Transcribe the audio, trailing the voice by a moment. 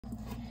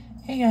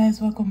Hey guys,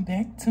 welcome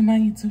back to my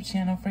YouTube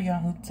channel. For y'all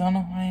who don't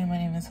know who I am, my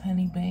name is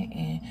Honeybun,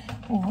 and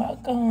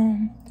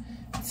welcome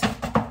to...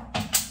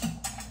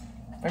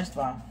 First of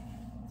all,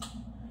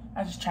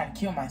 I just tried to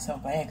kill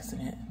myself by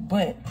accident,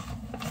 but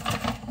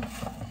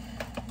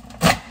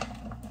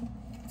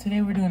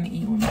today we're doing the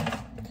eat with me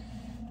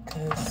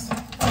because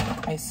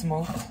I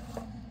smoked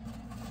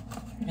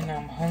and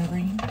I'm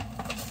hungry.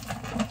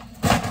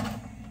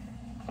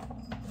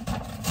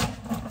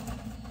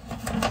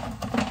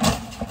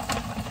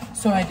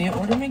 So I did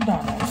order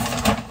McDonald's.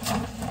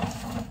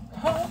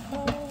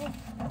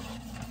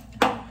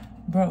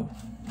 Bro,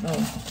 no,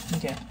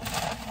 okay.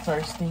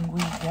 First thing we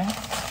got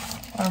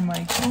are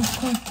my 2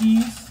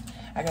 cookies.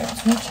 I got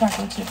 2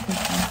 chocolate chip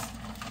cookies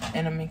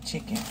and a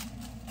McChicken.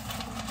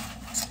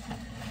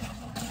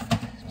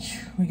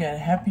 We got a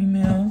Happy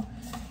Meal.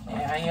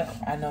 And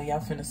I know y'all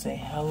finna say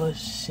hella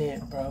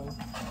shit, bro.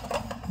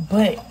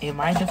 But in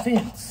my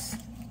defense,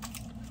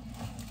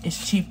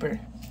 it's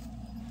cheaper.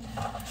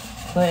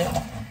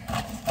 But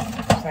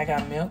I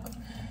got milk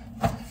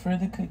for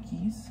the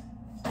cookies.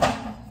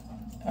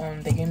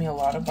 They gave me a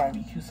lot of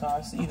barbecue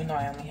sauce, even though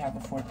I only have a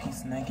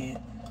 4-piece nugget.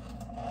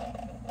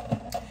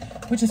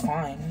 Which is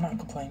fine, I'm not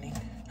complaining.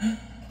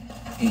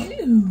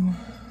 Ew.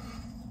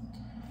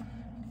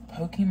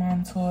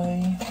 Pokemon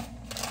toy.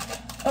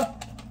 Oh.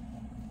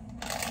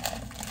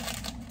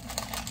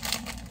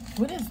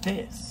 What is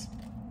this?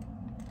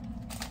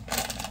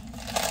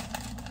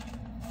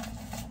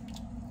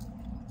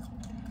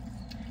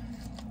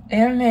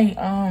 And they,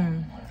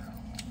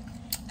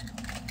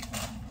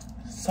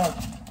 so,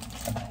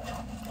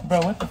 bro,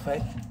 what the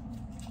fuck?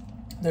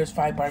 There's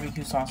 5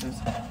 barbecue sauces,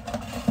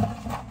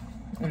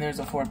 and there's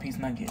a 4-piece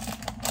nugget.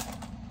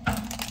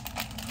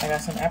 I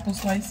got some apple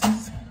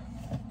slices.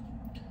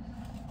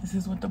 This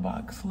is what the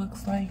box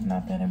looks like,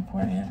 not that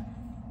important.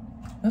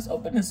 Let's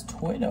open this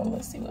toy, though.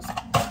 Let's see what's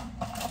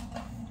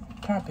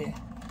popping.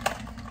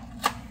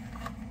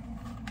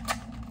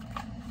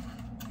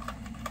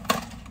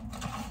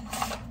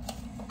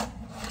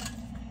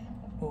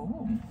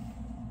 Ooh.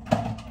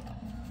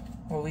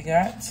 Well, we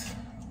got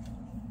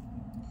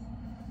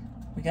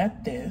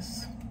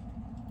this,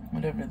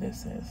 whatever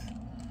this is.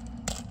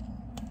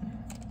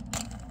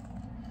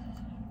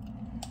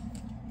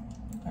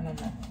 I don't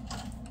know.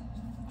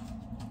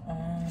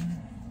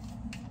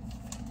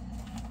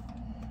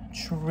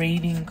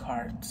 Trading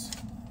cards.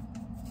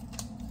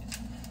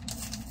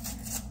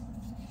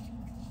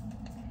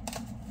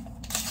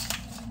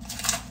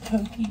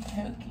 Pokey.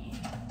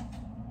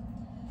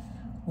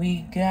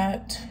 We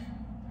got,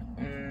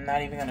 I'm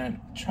not even gonna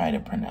try to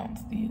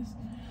pronounce these.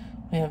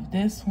 We have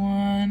this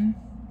one.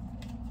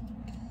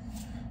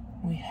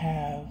 We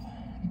have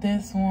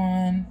this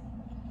one.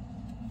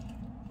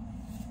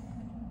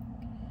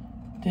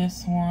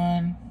 This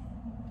one.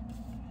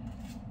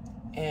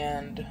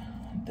 And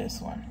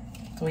this one.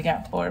 So we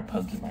got 4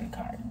 Pokemon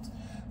cards.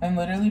 I'm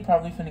literally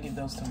probably gonna give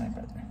those to my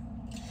brother.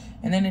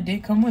 And then it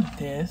did come with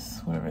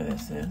this, whatever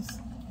this is.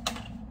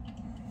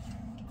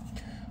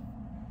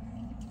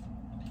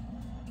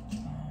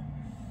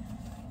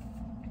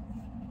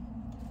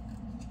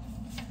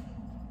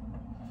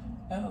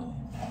 Oh.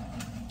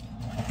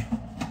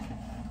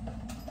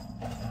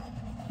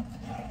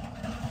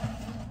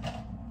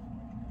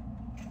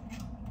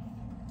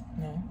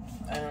 No,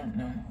 I don't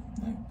know.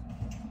 Like.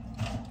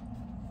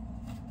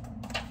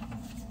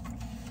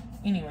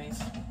 Anyways,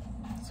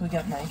 so we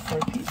got my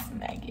 4-piece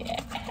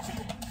nugget.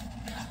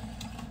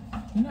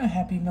 You know, a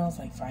Happy Meal is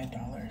like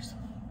 $5,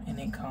 and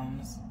it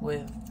comes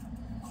with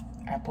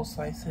apple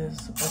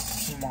slices, a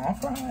small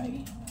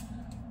fry,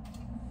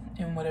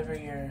 and whatever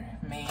your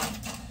main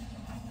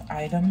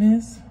item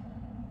is.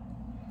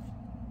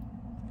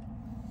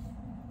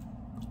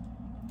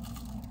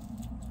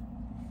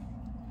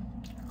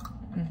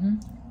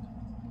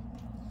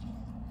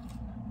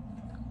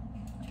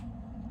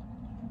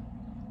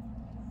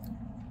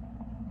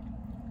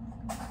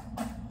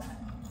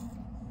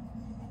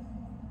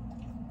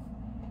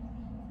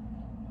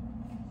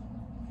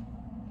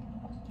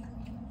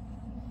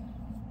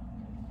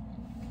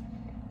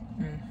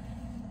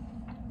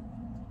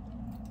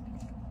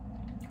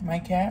 My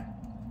cat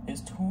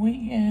is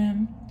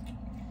tweeting.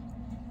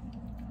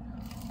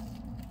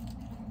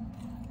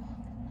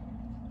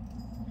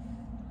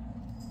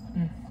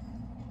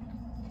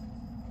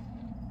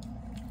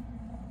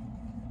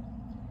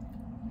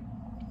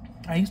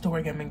 I used to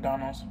work at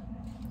McDonald's.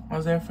 I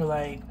was there for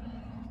like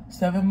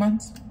 7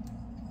 months.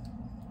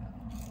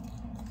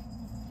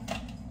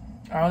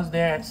 I was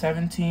there at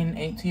 17,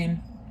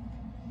 18.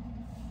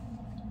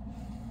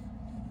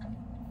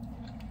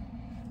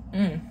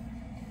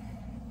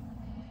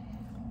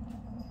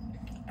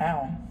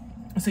 Ow.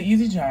 It's an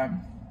easy job.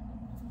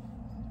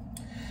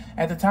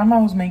 At the time I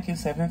was making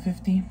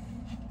 $7.50.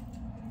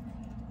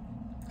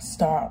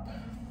 Stop.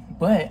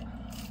 But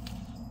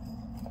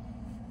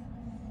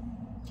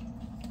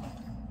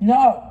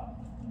no.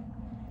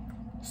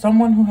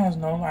 Someone who has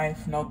no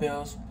life, no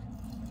bills.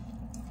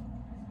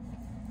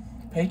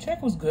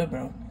 Paycheck was good,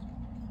 bro.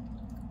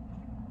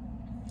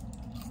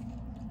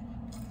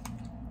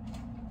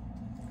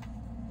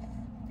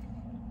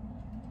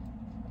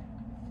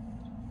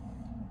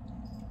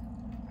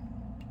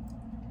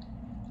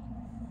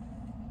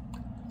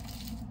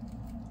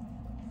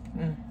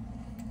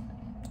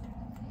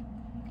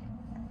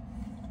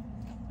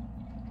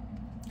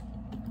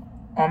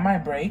 On my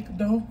break,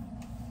 though,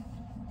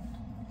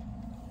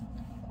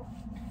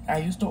 I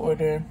used to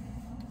order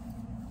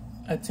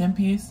a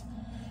 10-piece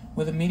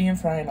with a medium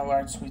fry and a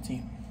large sweet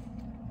tea.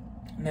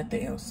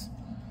 Nothing else.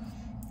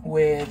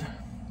 With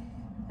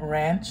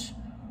ranch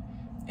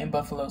and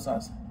buffalo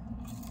sauce.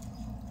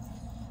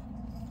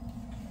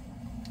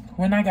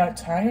 When I got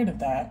tired of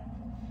that,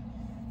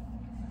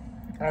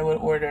 I would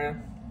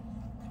order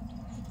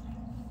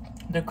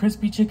the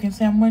crispy chicken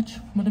sandwich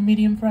with a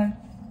medium fry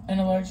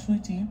and a large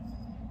sweet tea.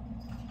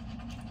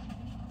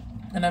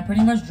 And I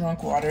pretty much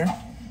drank water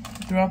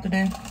throughout the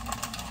day.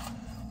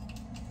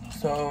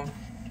 So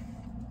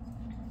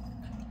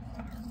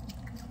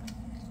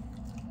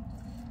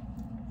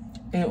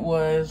it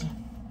was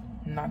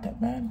not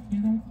that bad, you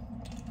know?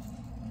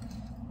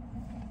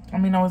 I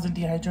mean, I wasn't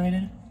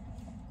dehydrated.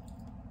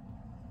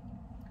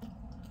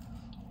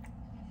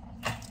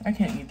 I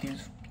can't eat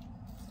these.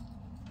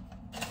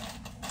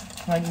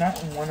 Like, not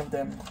one of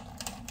them.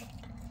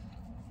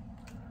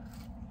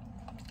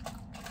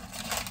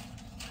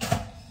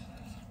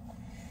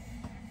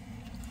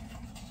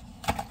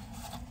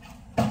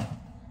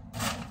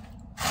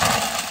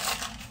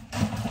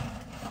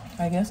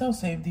 I guess I'll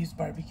save these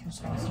barbecue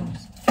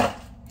sauces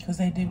because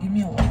they did give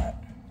me a lot.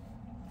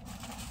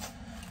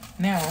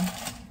 Now,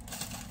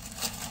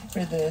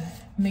 for the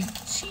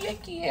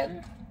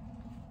McChicken.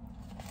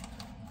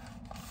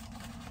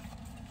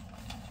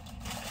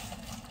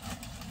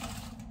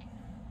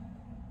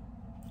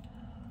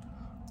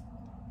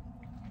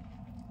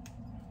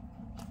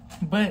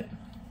 But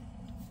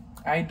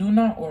I do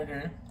not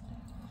order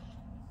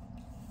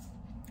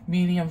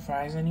medium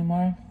fries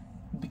anymore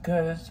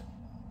because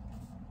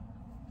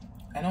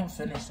I don't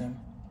finish them.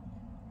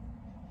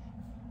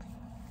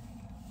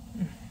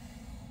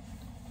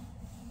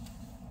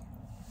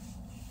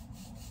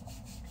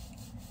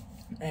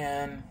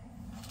 And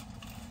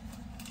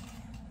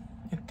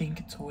I think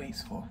it's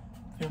wasteful.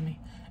 Feel me?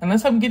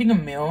 Unless I'm getting a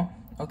meal,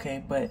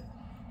 okay, but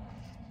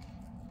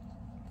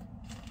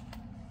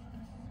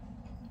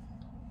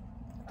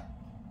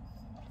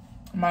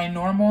my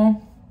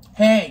normal,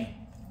 hey,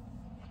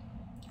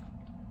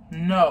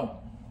 no.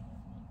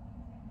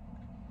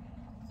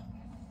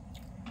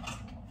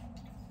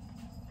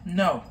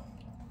 No.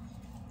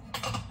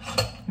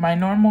 My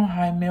normal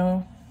high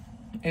meal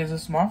is a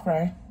small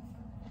fry,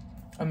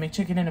 a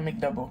McChicken, and a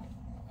McDouble.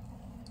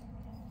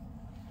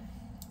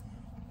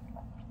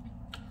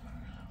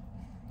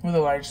 With a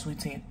large sweet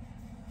tea.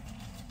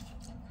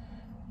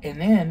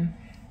 And then,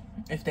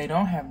 if they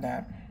don't have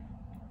that,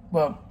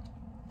 well,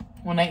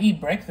 when I eat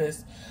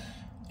breakfast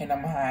and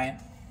I'm high,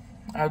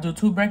 I'll do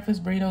 2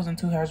 breakfast burritos and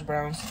 2 hash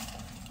browns.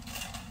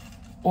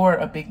 Or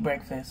a big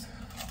breakfast.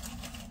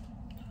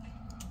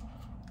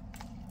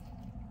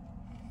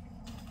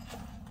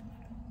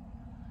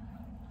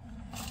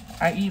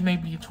 I eat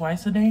maybe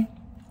twice a day.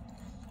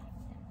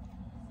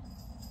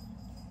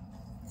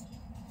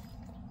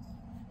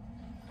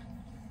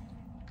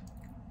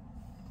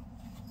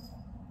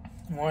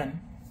 One.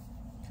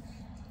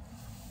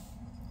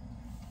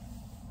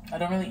 I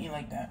don't really eat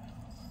like that.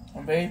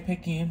 I'm very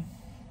picky.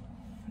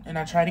 And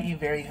I try to eat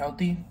very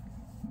healthy.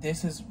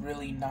 This is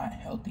really not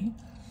healthy.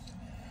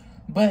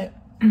 But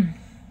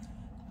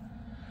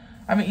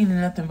I've been eating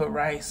nothing but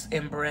rice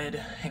and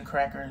bread and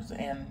crackers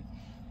and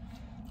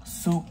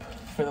soup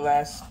for the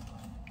last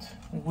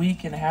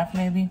week and a half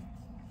maybe.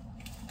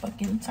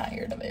 Fucking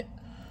tired of it.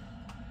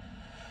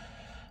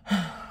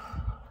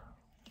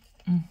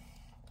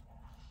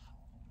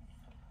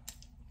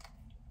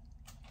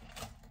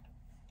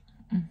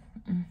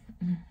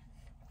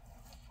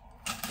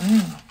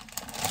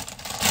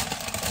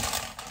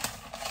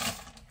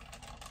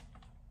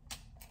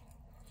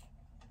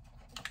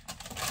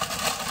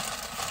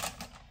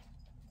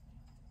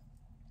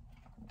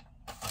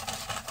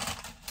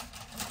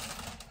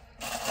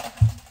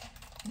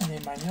 And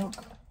then my milk,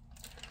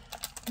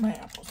 my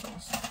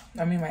applesauce.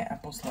 I mean my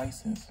apple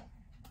slices.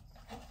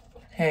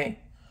 Hey.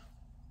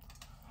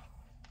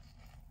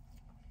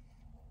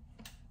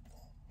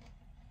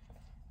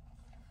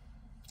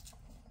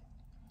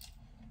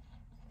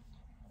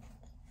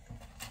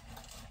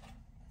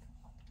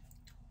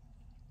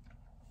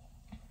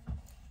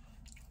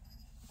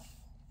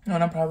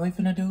 What I'm probably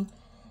gonna do,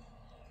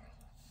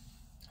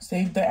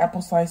 save the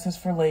apple slices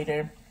for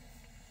later,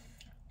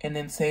 and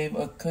then save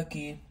a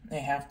cookie and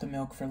half the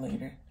milk for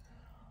later.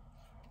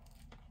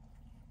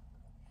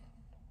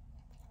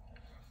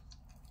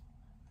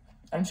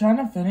 I'm trying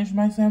to finish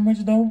my sandwich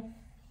though,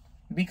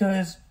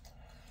 because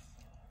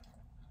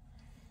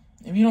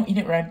if you don't eat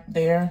it right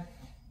there,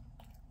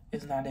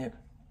 it's not it.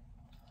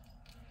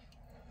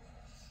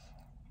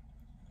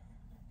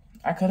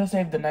 I could have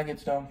saved the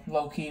nuggets though,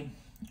 low key,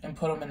 and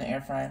put them in the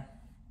air fryer.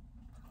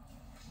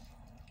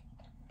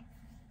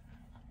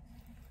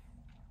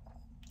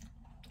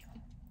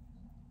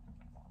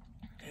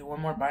 Okay,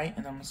 one more bite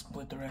and I'm gonna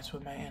split the rest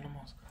with my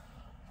animals.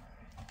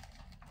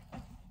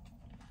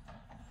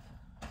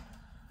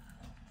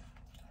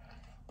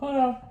 Put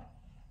up.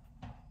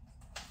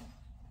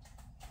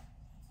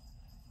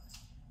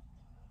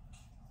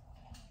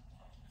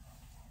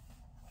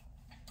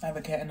 I have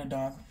a cat and a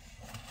dog.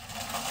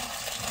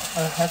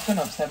 That's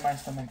gonna upset my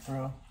stomach for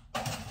real.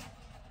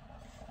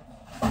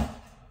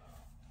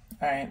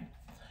 Alright.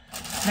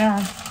 Now,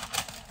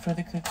 for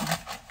the cookie.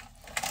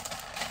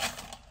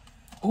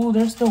 Ooh,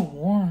 they're still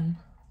warm.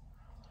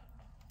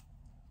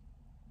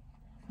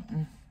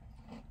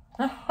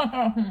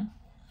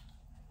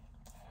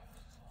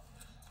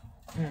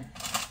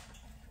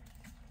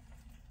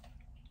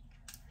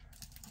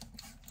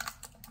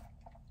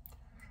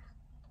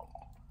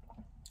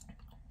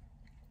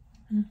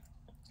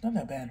 It's not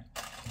that bad.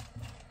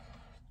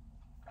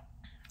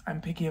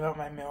 I'm picky about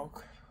my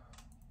milk.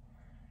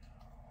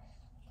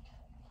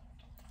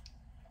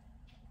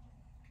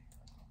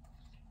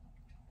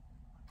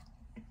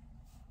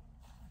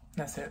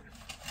 That's it.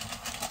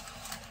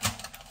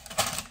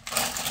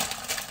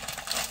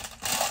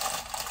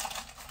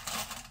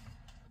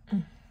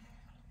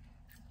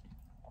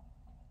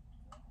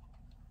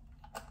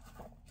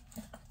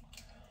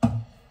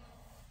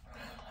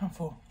 I'm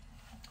full.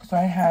 So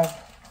I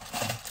have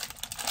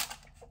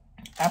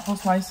apple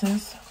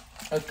slices,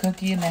 a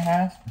cookie and a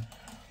half,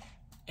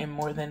 and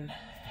more than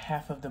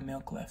half of the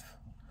milk left.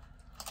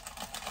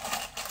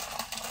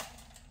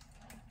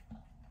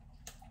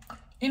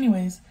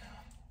 Anyways,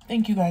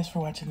 thank you guys for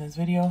watching this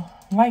video.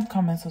 Like,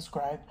 comment,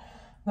 subscribe.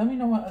 Let me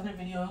know what other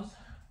videos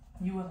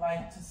you would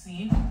like to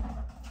see.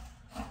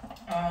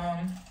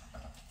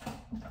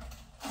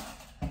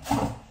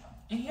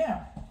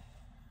 Yeah.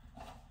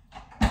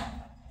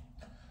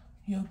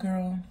 Your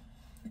girl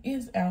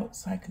is out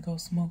so I could go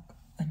smoke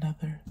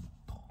another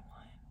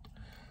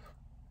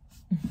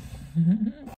blunt.